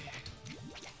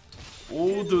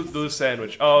 Ooh, the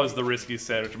sandwich. Oh, it's the riskiest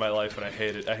sandwich of my life, and I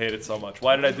hate it. I hate it so much.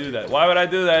 Why did I do that? Why would I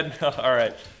do that? All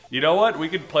right. You know what? We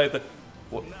could play the.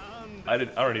 What? I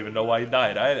don't even know why he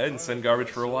died. I didn't send garbage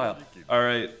for a while. All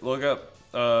right, look up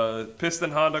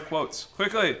Piston Honda quotes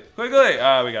quickly.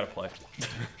 Ah, we gotta play.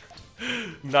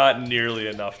 Not nearly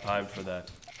enough time for that.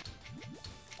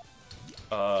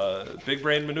 Big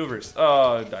brain maneuvers.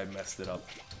 Oh, I messed it up.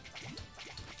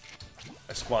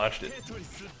 I squanched it.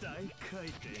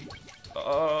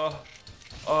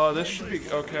 This should be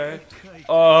okay.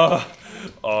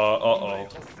 Uh-oh.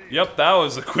 Yep, that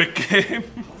was a quick game.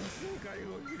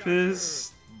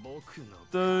 Piston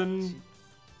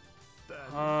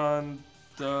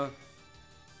Honda.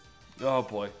 Oh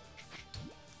boy.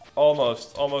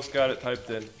 Almost got it typed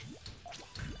in.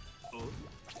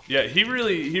 Yeah, he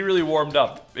really warmed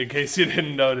up, in case you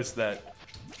didn't notice that.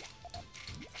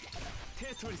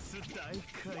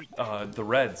 The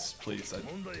reds, please. I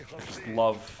just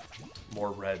love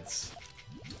more reds.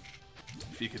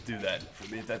 If you could do that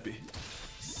for me, that'd be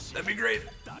great.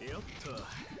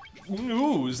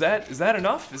 Ooh, is that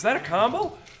enough? Is that a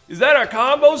combo? Is that a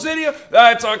combo, Zydia?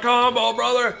 That's a combo,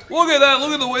 brother. Look at that.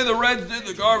 Look at the way the reds did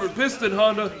the garbage. Piston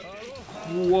Honda.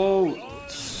 Whoa.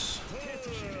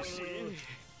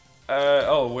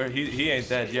 Where he ain't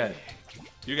dead yet.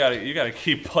 You gotta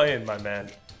keep playing, my man.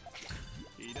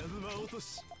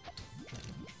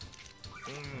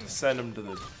 Send him to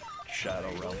the Shadow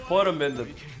Realm. Put him in the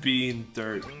bean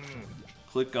dirt.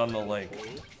 Click on the link.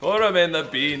 Put him in the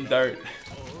bean dirt.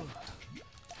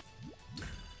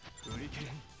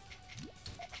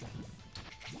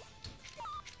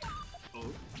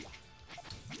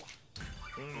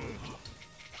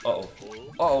 Uh-oh.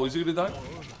 Uh-oh, is he gonna die?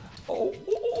 Oh.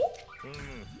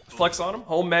 Flex on him.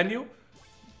 Home menu.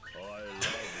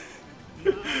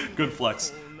 Good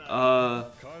flex.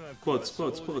 Quotes.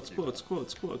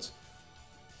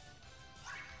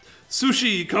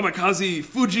 Sushi, Kamikaze,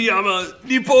 Fujiyama,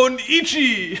 Nippon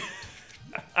Ichi!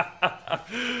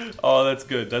 Oh, that's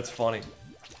good. That's funny.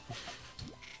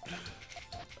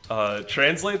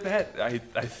 Translate that?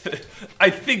 I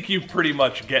think you pretty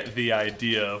much get the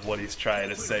idea of what he's trying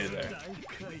to say there.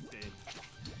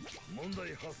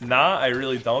 Nah, I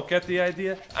really don't get the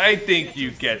idea. I think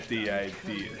you get the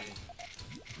idea.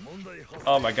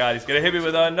 Oh my god, he's gonna hit me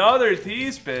with another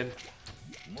T-spin.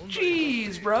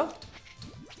 Jeez, bro.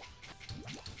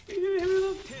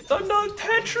 No,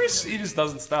 Tetris? He just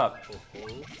doesn't stop.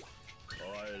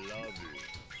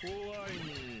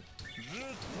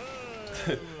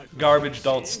 Garbage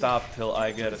don't stop till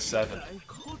I get a 7.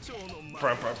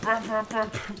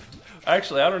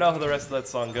 Actually, I don't know how the rest of that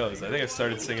song goes. I think I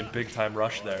started singing Big Time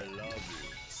Rush there.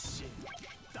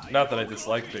 Not that I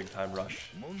dislike Big Time Rush.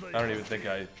 I don't even think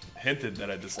I hinted that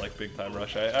I dislike Big Time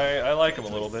Rush. I like him a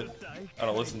little bit. I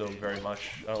don't listen to him very much.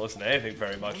 I don't listen to anything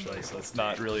very much, though, so it's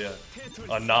not really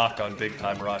a knock on Big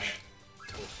Time Rush.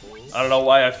 I don't know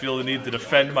why I feel the need to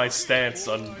defend my stance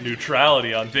on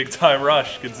neutrality on Big Time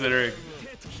Rush, considering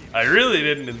I really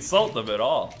didn't insult them at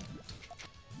all.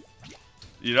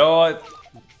 You know what?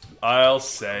 I'll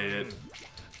say it.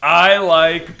 I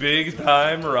like Big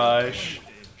Time Rush.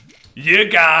 You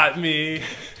got me.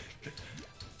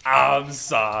 I'm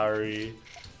sorry.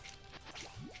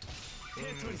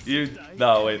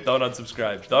 No, wait, don't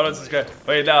unsubscribe. Don't unsubscribe.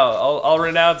 Wait, no, I'll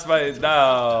renounce my,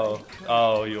 no.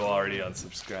 Oh, you already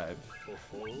unsubscribed.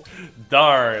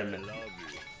 Darn.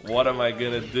 What am I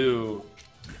gonna do?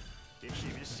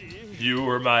 You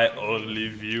were my only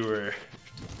viewer.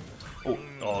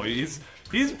 Oh, he's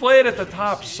playing at the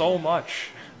top so much.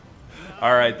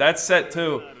 Alright, that's set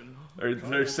 2.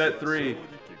 Or set 3.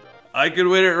 I could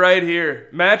win it right here.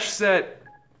 Match set.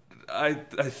 I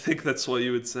think that's what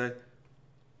you would say.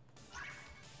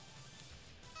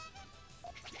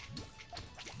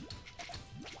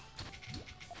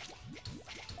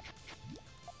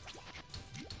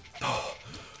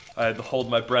 I had to hold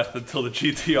my breath until the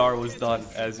GTR was done,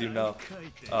 as you know.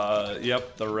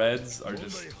 Yep, the reds are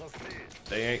just...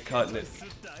 They ain't cutting it.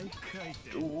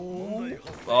 Ooh.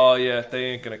 Oh yeah, they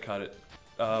ain't gonna cut it.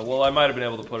 Well, I might have been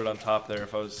able to put it on top there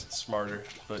if I was smarter,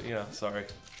 but you know, sorry.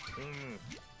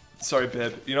 Sorry,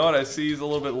 Bib. You know what? I see he's a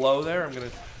little bit low there. I'm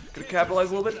gonna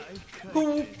capitalize a little bit.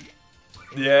 Ooh.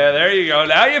 Yeah, there you go.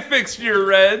 Now you fixed your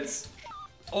reds.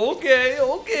 Okay,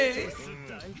 okay.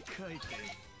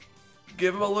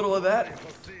 Give him a little of that.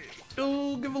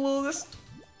 Ooh, give him a little of this.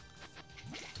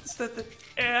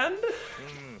 And?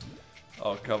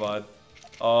 Oh, come on.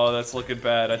 Oh, that's looking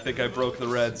bad. I think I broke the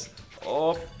reds.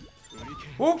 Oh.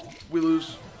 Whoop, we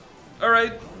lose.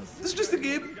 Alright. This is just a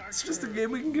game. It's just a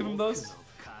game. We can give him those.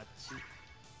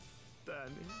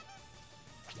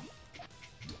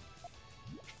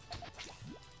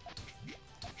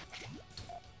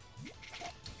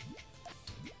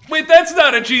 Wait, that's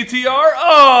not a GTR?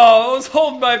 Oh, I was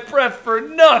holding my breath for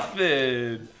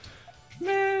nothing.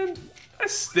 Man, I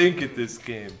stink at this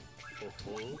game.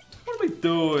 What am I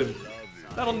doing?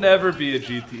 That'll never be a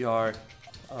GTR.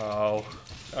 Oh,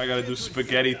 I gotta do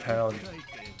Spaghetti Town.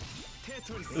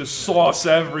 There's sauce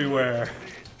everywhere.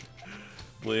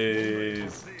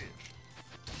 Please.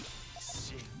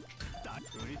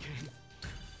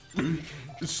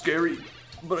 It's scary,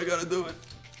 but I gotta do it.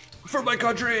 For my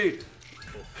country!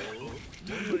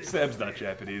 Sam's not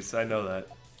Japanese, I know that.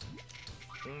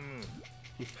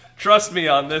 Trust me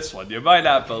on this one, you might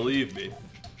not believe me.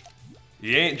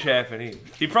 He ain't Japanese.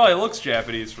 He probably looks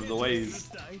Japanese from the way he's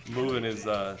moving his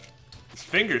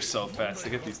fingers so fast to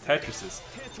get these Tetrises.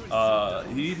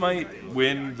 He might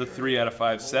win the 3 out of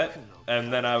 5 set,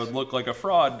 and then I would look like a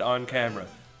fraud on camera.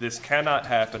 This cannot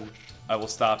happen. I will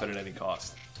stop it at any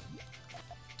cost.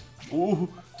 Ooh,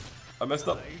 I messed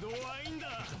up.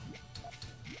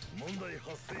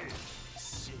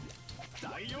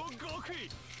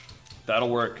 That'll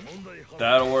work.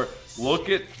 That'll work. Look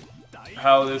at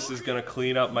how this is gonna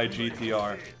clean up my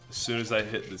GTR as soon as I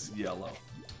hit this yellow,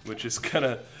 which is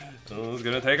gonna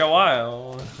take a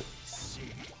while.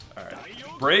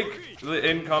 Alright. Break the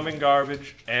incoming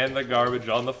garbage and the garbage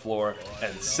on the floor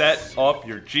and set up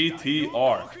your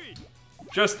GTR.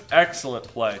 Just excellent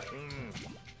play.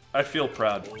 I feel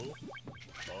proud.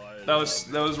 That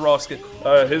was raw skin.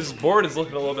 His board is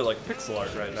looking a little bit like pixel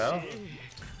art right now.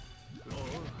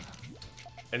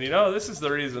 And you know, this is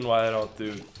the reason why I don't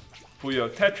do Puyo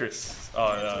Tetris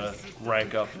on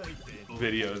rank up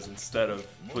videos instead of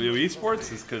Puyo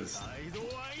Esports, is because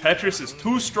Tetris is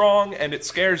too strong and it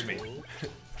scares me.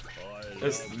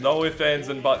 There's no ifs, ands,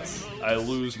 and buts. I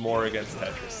lose more against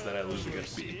Tetris than I lose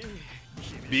against Bean.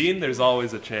 Bean, there's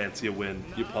always a chance you win.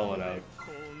 You pull it out.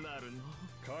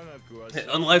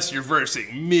 Unless you're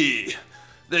versing me,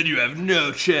 then you have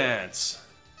no chance.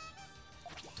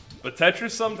 But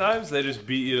Tetris, sometimes they just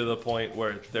beat you to the point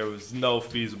where there was no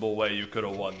feasible way you could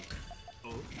have won.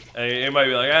 And it might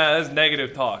be like, that's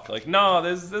negative talk. Like, no,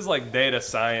 there's like data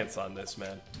science on this,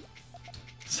 man.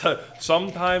 So,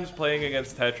 sometimes playing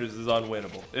against Tetris is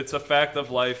unwinnable. It's a fact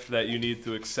of life that you need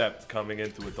to accept coming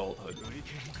into adulthood.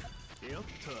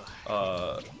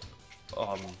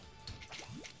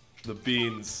 The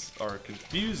beans are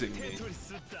confusing me.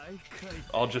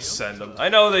 I'll just send them. I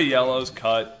know the yellow's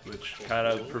cut, which kind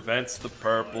of prevents the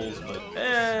purples, but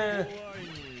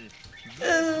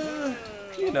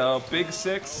you know, big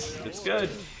 6, it's good.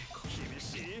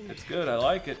 It's good, I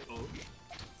like it.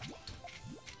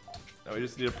 Now we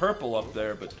just need a purple up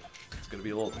there, but it's gonna be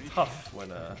a little tough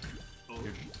when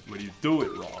you do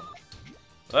it wrong.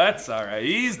 That's alright,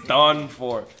 he's done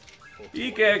for.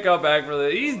 He can't come back for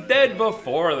this. He's dead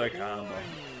before the combo.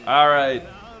 Alright.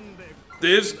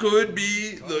 This could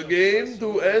be the game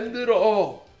to end it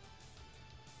all.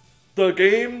 The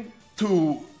game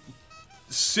to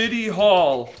City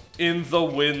Hall in the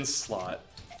win slot.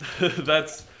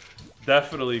 That's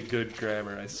definitely good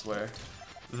grammar, I swear.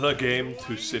 The game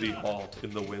to City Hall in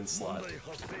the win slot.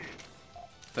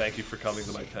 Thank you for coming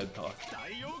to my TED Talk.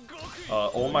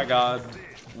 Oh my god.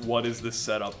 What is this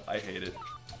setup? I hate it.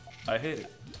 I hate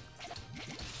it.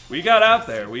 We got out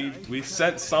there. We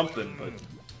sent something, but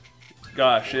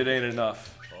gosh, it ain't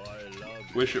enough.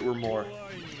 Wish it were more.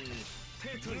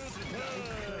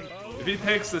 If he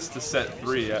takes this to set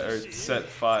 3 or set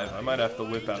 5, I might have to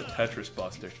whip out Tetris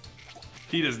Buster.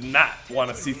 He does not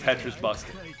want to see Tetris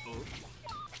Buster.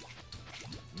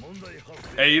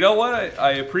 Hey, you know what?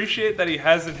 I appreciate that he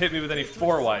hasn't hit me with any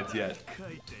 4 wides yet.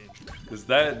 Because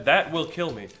that will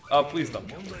kill me. Oh, please don't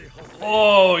kill me.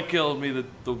 Oh, it killed me,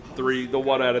 the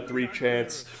 1 out of 3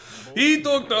 chance. He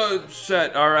took the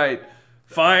set. Alright.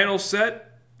 Final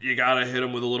set. You gotta hit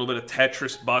him with a little bit of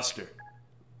Tetris Buster.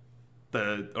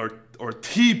 Or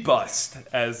T-Bust,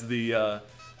 as the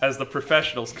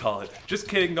professionals call it. Just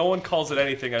kidding, no one calls it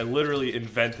anything. I literally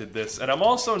invented this. And I'm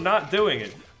also not doing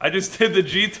it. I just did the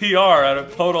GTR out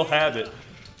of total habit.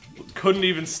 Couldn't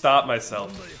even stop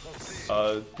myself.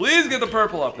 Please get the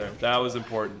purple up there. That was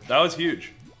important. That was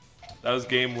huge. That was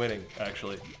game winning,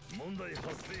 actually.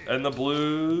 And the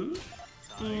Blues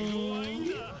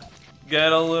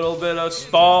get a little bit of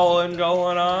stalling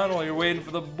going on while you're waiting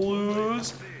for the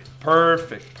Blues.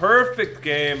 Perfect. Perfect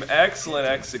game. Excellent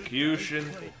execution.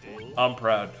 I'm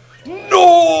proud.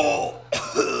 No!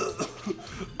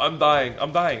 I'm dying.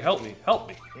 I'm dying. Help me. Help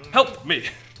me. Help me.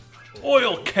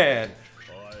 Oil can.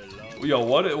 Yo,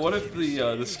 what if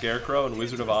the Scarecrow in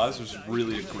Wizard of Oz was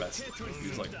really aggressive? He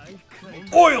was like,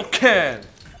 oil can!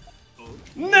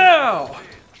 Now!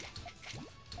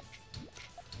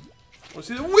 Let's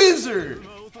see the wizard!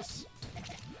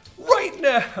 Right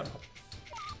now!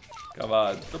 Come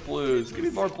on, the Blues. Give me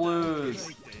more Blues.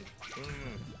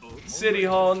 City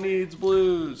Hall needs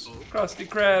Blues. Krusty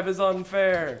Krab is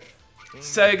unfair.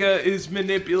 Sega is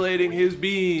manipulating his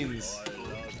beans.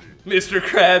 Mr.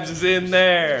 Krabs is in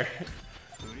there.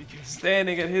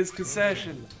 Standing at his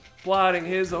concession. Plotting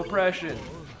his oppression.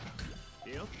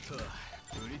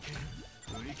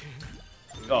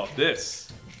 Oh,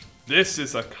 this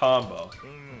is a combo.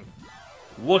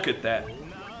 Look at that.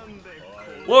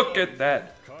 Look at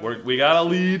that. We got a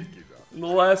lead in the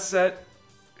last set.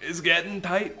 It's getting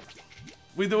tight.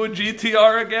 We doing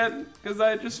GTR again? Because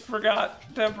I just forgot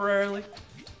temporarily.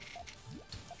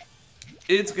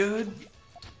 It's good.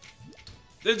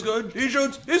 It's good. He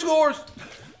shoots. He scores.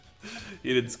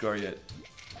 He didn't score yet.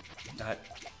 Not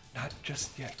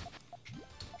just yet.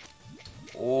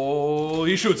 Oh,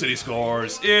 he shoots and he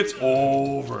scores. It's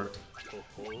over.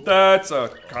 That's a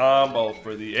combo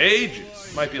for the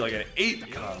ages. Might be like an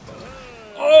 8 combo.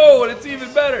 Oh, and it's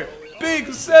even better.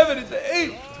 Big 7 into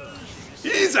 8.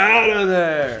 He's out of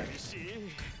there.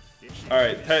 All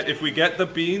right, if we get the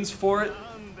beans for it,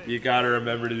 you gotta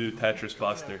remember to do Tetris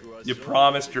Buster. You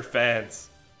promised your fans.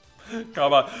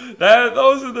 Come on,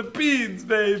 those are the beans,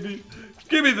 baby.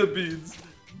 Give me the beans.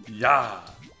 Yeah.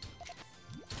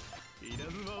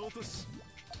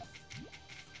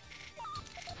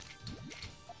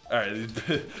 All right,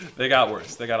 they got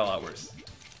worse. They got a lot worse.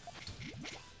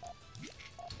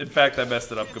 In fact, I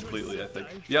messed it up completely, I think.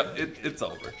 Yep, it's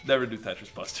over. Never do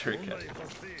Tetris Buster again.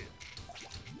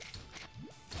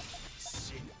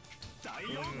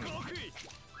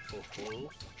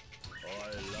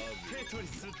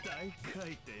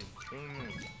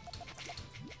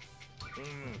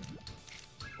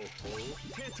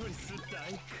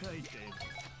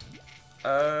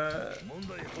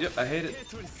 Yep, I hate it.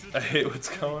 I hate what's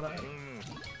going on.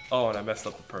 Oh, and I messed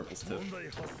up the purples too.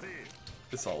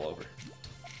 It's all over.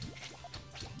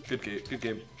 Good game, good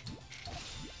game.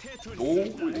 Oh,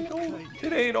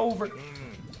 it ain't over.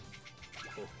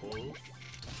 Oh,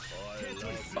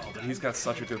 but he's got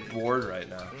such a good board right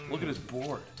now. Look at his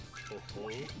board.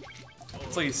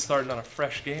 It's like he's starting on a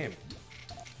fresh game.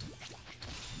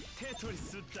 Oh,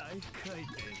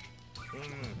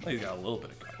 he's got a little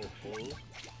bit of garbage. A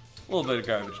little bit of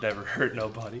garbage never hurt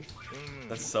nobody.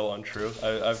 That's so untrue.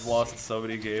 I've lost so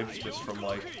many games just from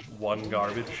like one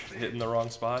garbage hitting the wrong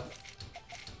spot.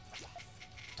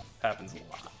 Happens a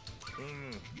lot.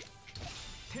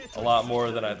 A lot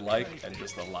more than I'd like, and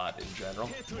just a lot in general.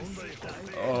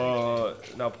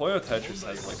 Now Puyo Tetris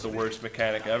has like the worst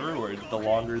mechanic ever, where the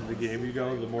longer the game you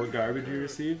go, the more garbage you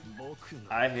receive.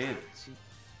 I hate it.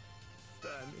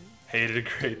 Hate it a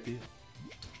great deal.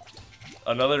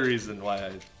 Another reason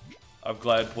why I'm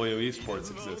glad Puyo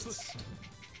Esports exists.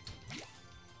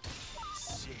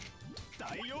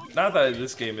 Not that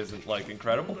this game isn't like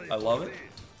incredible, I love it.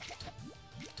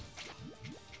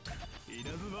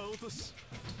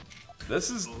 This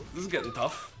is getting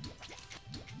tough.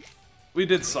 We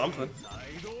did something.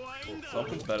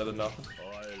 Something's better than nothing.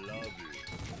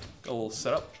 Got a little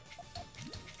setup.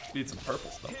 Need some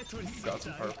purples though. Got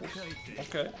some purples.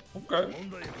 Okay, okay.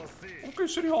 Okay,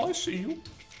 City Hall, I see you.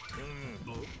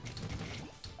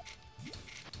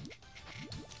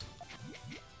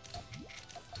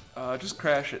 Just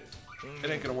crash it. It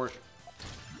ain't gonna work.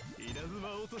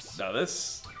 Now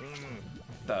this,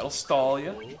 that'll stall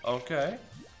you. Okay.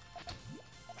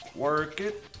 Work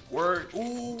it. Work.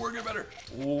 Ooh, work it better.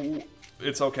 Ooh,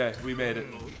 it's okay. We made it.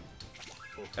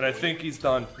 And I think he's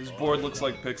done. His board looks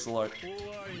like pixel art.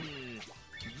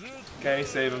 Can he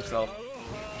save himself?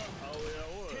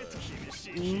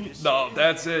 No,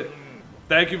 that's it.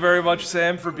 Thank you very much,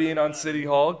 Sam, for being on City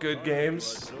Hall. Good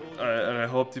games. And I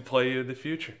hope to play you in the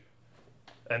future.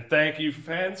 And thank you,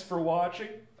 fans, for watching.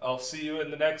 I'll see you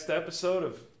in the next episode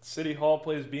of City Hall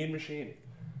Plays Bean Machine.